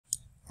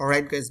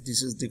Alright guys,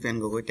 this is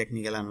Deepan Gogoi,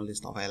 technical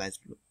analyst of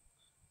Aliceblue.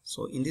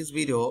 So in this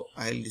video,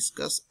 I'll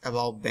discuss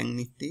about Bank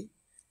Nifty.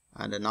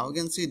 And now you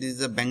can see this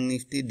is a Bank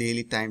Nifty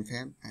daily time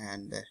frame.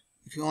 And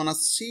if you wanna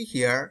see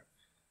here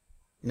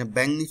in a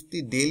Bank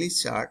Nifty daily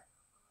chart,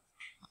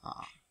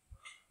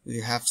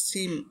 we have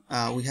seen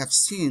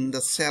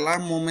the seller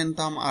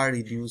momentum are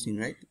reducing,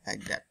 right?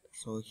 Like that.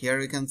 So here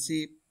we can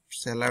see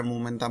seller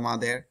momentum are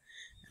there,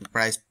 and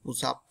price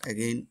push up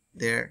again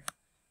there,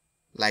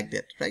 like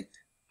that, right?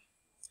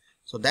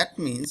 So that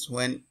means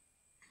when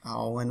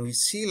we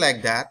see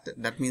like that,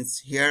 that means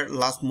here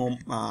last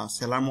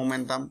seller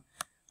momentum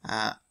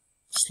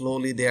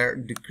slowly they are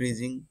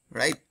decreasing,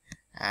 right?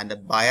 And the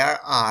buyer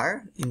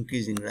are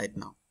increasing right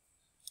now.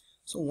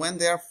 So when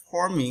they are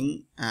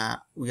forming,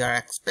 we are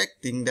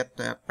expecting that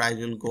the price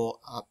will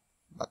go up,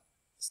 but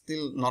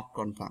still not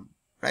confirmed,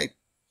 right?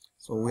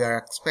 So we are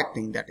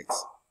expecting that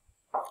is.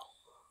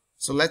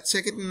 So let's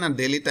check it in a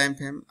daily time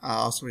frame.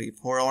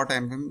 4-hour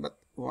time frame. But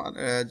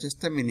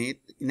just a minute.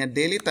 In a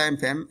daily time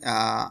frame,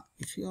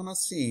 if you wanna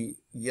see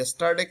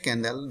yesterday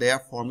candle, they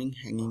are forming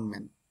hanging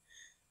man,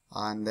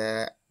 and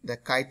the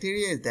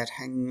criteria is that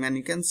hanging man.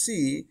 You can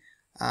see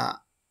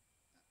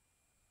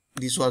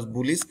this was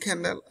bullish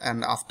candle,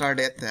 and after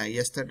that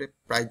yesterday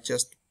price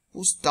just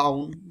pushed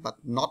down,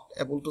 but not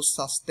able to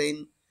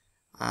sustain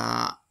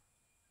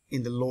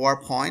in the lower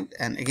point,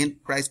 and again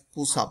price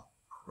push up,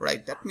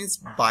 right? That means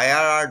buyer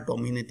are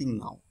dominating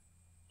now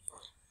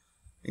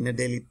in a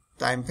daily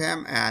time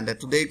frame. And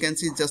today you can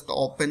see just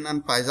open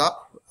and price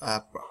up,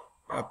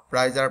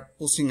 price are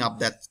pushing up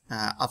that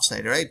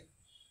upside, right?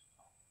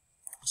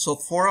 So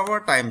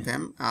 4-hour time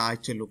frame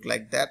actually look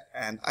like that,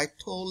 and I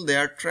told they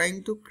are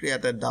trying to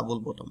create a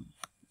double bottom.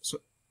 So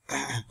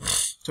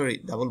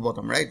double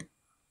bottom, right?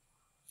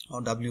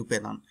 Or W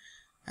pattern.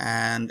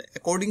 And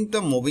according to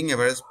moving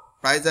average,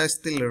 price are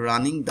still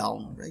running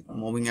down, right?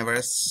 Moving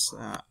average,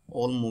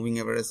 all moving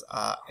averages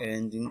are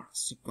arranging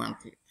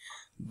sequentially.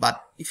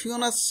 But if you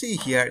wanna see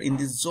here in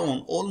this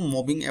zone, all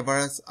moving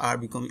averages are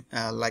becoming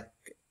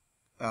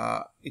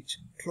each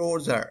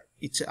closer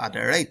each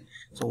other, right?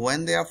 So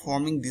when they are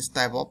forming this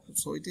type of,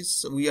 so it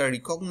is, we are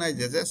recognized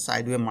as a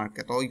sideways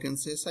market, or you can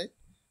say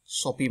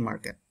choppy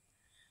market.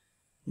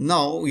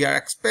 Now we are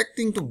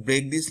expecting to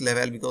break this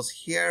level, because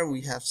here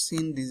we have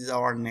seen this is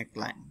our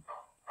neckline.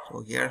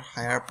 So here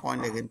higher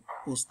point, again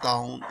push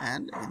down,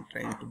 and again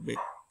trying to break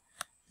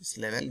this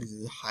level. This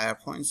is a higher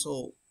point.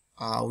 So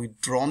we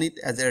drawn it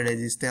as a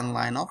resistance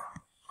line of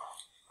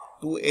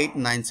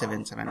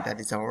 28977. That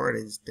is our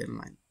resistance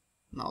line.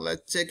 Now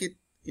let's check it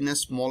in a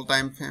small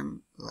time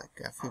frame,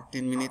 like a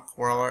 15-minute,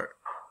 4-hour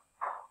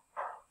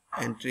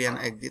entry and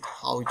exit,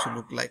 how it should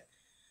look like.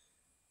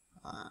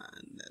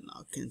 And then now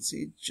you can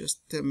see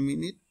just a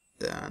minute,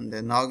 and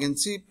then now you can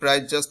see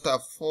price just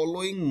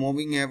following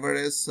moving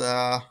average.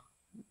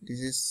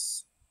 This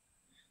is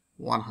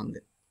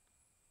 100,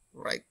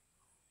 right?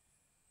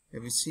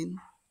 Have you seen?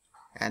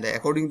 And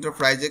according to the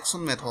price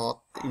action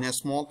method, in a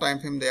small time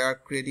frame they are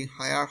creating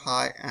higher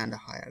high and a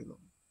higher low.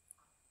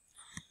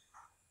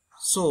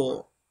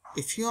 So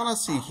if you wanna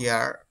see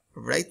here,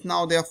 right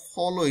now they are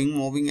following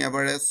moving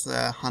average,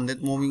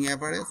 100 moving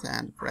average,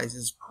 and price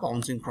is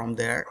bouncing from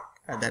there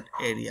at that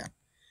area.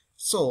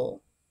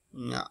 So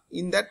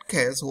in that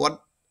case,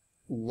 what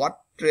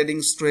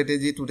trading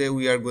strategy today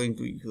we are going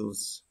to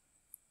use?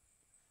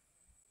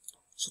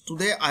 So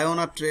today I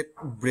wanna trade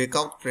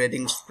breakout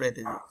trading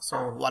strategy.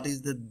 So what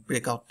is the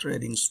breakout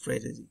trading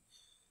strategy?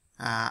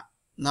 Now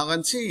you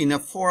can see in a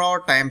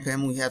 4-hour time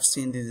frame we have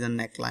seen this is a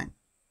neckline,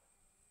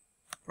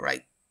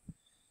 right?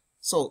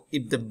 So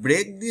if they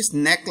break this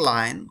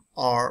neckline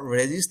or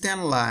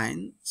resistance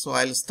line, so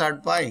I'll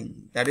start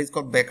buying. That is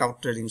called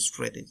breakout trading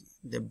strategy.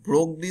 They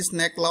broke this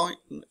neckline,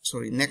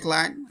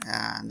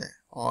 and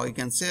or you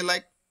can say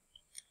like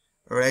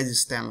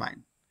resistance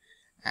line,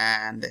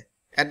 and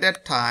at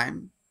that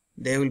time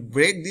they will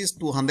break this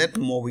 200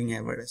 moving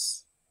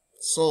average.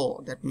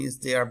 So that means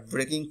they are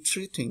breaking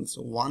three things.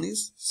 So one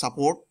is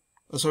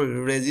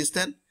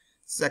resistance,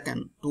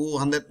 second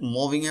 200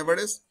 moving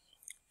average,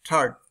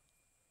 third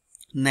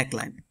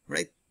neckline,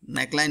 right?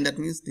 Neckline, that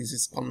means this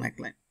is called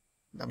neckline,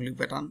 W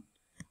pattern,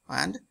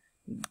 and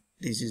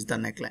this is the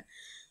neckline.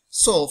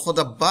 So for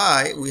the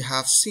buy, we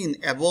have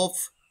seen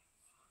above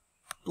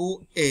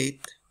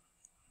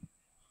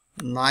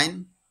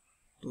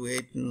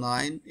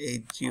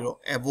 28980,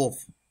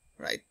 above,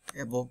 right?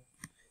 Above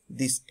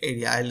this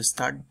area I'll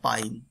start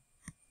buying.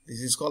 This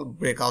is called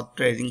breakout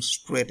trading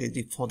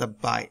strategy for the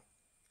buy.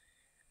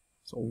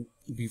 So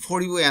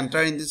before you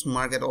enter in this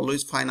market,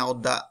 always find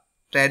out the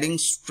trading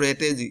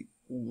strategy,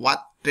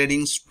 what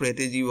trading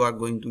strategy you are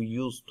going to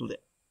use today,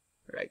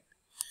 right?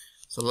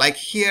 So like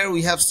here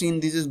we have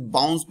seen this is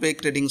bounce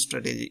back trading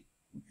strategy.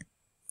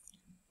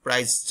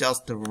 Price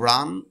just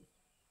run,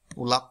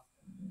 pull up,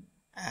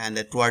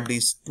 and toward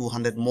this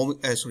 200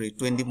 moving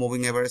 20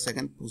 moving average,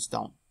 second push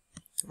down,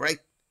 right?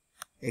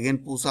 Again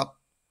push up,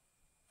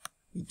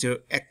 it's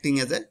acting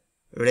as a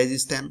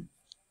resistance,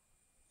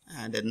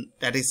 and then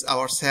that is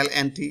our sell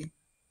entry.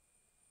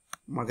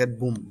 market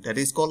boom. That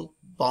is called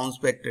bounce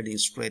back trading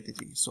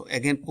strategy. So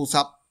again push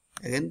up,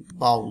 again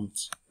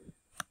bounce,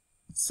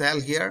 sell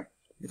here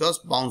because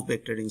bounce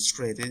back trading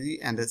strategy,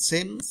 and the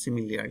same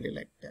similarly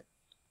like that,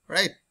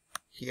 right?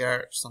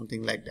 Here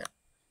something like that,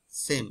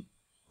 same.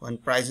 When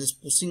price is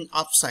pushing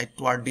upside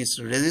toward this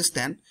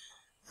resistance,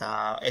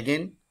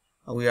 again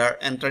we are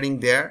entering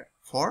there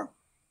for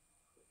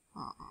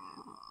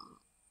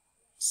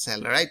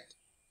sell, right?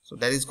 So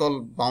that is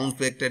called bounce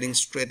back trading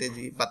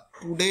strategy. But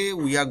today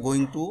we are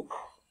going to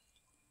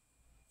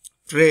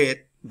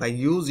trade by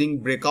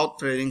using breakout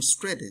trading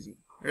strategy,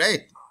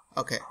 right?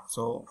 Okay,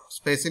 so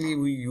especially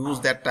we use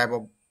that type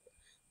of,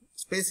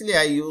 especially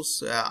I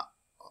use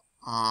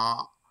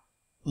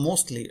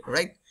mostly,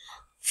 right,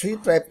 3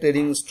 type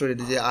trading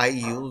strategy I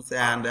use,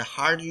 and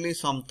hardly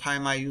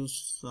sometime I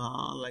use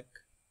like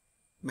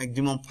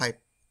maximum 5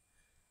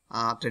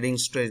 trading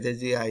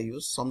strategy I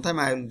use. Sometime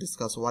I will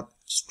discuss what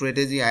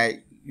strategy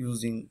I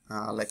using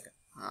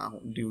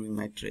during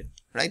my trade,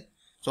 right?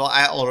 So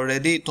I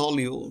already told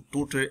you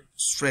 2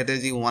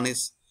 strategy. One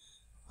is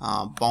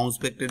bounce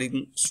back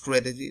trading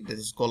strategy, that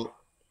is called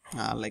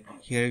like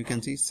here you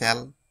can see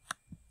sell,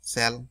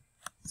 sell,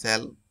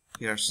 sell,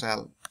 here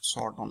sell,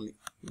 short only,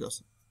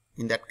 because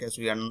in that case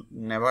we are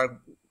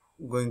never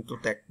going to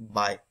take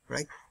buy,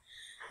 right?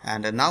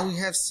 And now we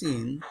have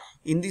seen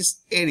in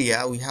this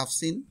area, we have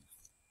seen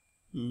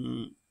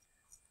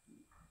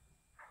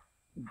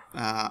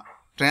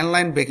trend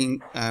line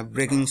breaking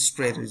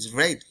strategies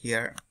right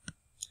here.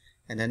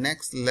 And the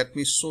next, let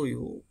me show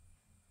you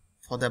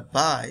for the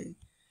buy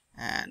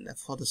and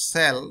for the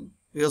sell,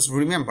 because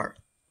remember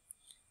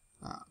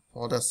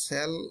for the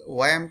sell,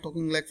 why I'm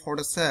talking like for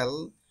the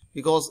sell,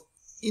 because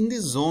in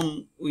this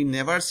zone we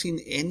never seen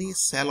any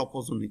sell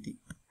opportunity,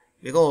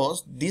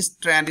 because this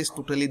trend is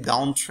totally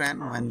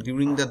downtrend. When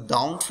during the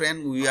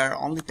downtrend we are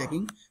only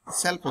taking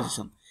sell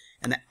position,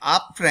 and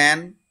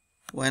uptrend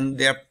when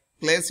they are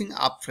placing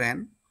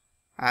uptrend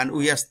and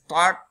we are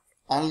start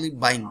only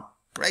buying,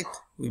 right?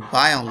 We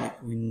buy only,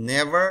 we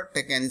never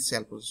take any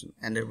sell position.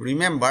 And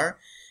remember,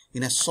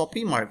 in a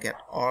choppy market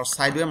or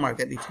sideways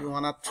market, if you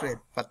wanna trade,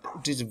 but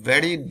it is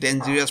very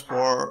dangerous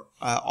for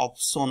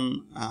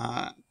option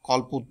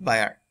call put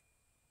buyer,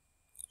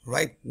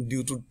 right,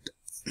 due to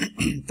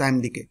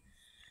time decay.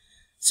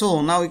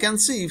 So now we can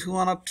see if you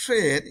wanna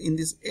trade in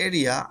this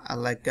area,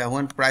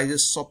 when price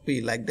is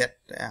choppy like that,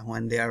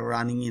 when they are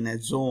running in a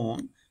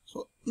zone,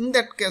 so in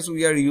that case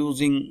we are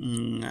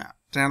using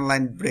trend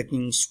line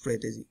breaking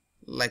strategy.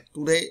 Like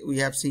today we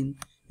have seen,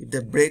 if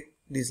they break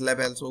this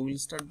level, so we'll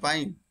start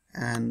buying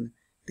and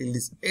till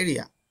this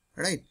area,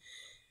 right?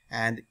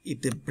 And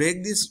if they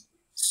break this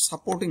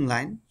supporting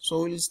line,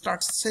 so we'll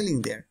start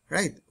selling there,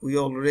 right? We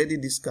already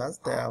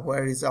discussed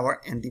where is our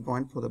entry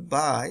point for the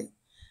buy,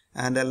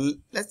 and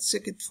let's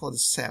check it for the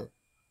sell.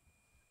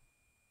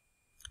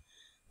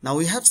 Now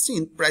we have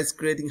seen price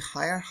creating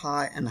higher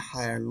high and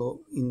higher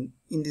low in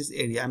this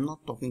area. I'm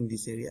not talking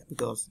this area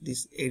because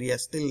this area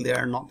still they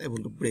are not able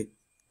to break,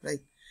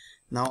 right?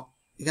 Now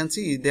you can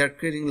see they are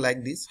creating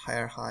like this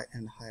higher high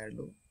and higher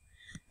low.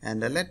 And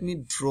let me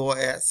draw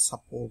a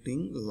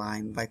supporting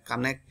line by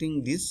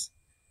connecting this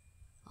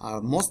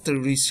most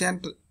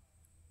recent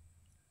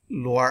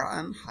lower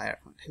and higher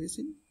point. Have you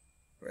seen?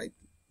 Right?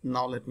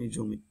 Now let me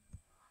zoom in.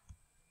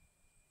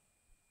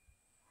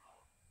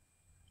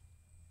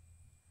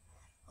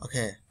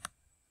 Okay,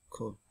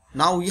 cool.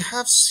 Now we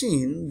have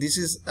seen this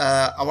is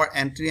our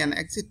entry and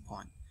exit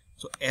point.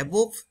 So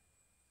above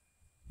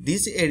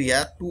this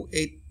area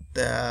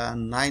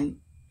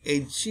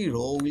 28980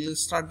 we'll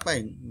start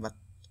buying, but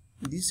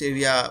this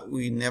area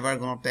we never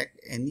gonna take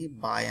any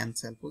buy and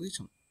sell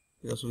position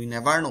because we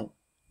never know,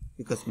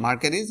 because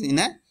market is in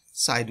a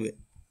sideways,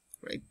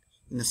 right?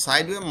 In a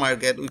sideways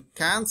market we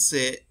can't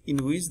say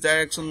in which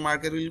direction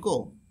market will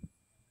go,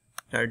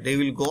 that they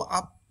will go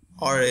up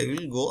or they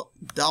will go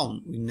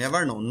down. We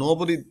never know,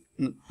 nobody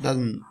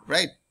doesn't,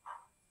 right?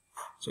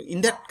 So in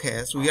that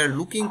case we are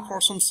looking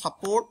for some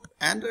support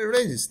and a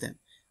resistance.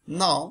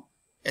 Now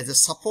as a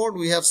support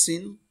we have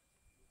seen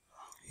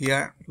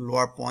here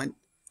lower point.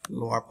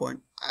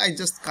 I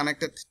just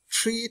connected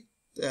 3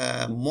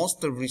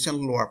 most recent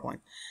lower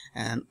point,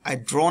 and I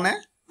drawn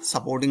a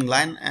supporting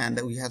line, and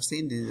we have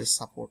seen this is a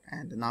support,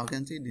 and now you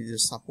can see this is a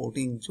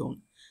supporting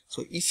zone.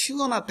 So if you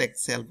wanna take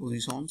sell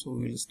position, so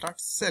we will start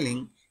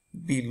selling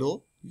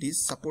below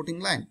this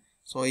supporting line.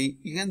 So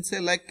you can say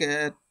like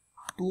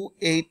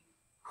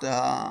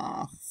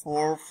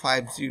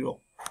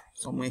 28450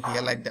 somewhere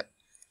here like that.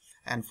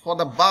 And for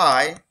the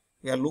buy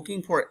we are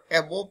looking for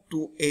above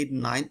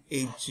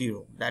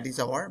 28980, that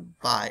is our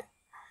buy,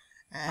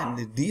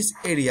 and this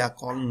area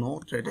called no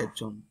traded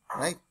zone,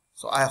 right?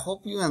 So I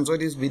hope you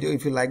enjoyed this video.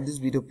 If you like this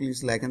video,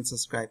 please like and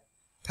subscribe.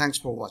 Thanks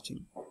for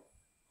watching.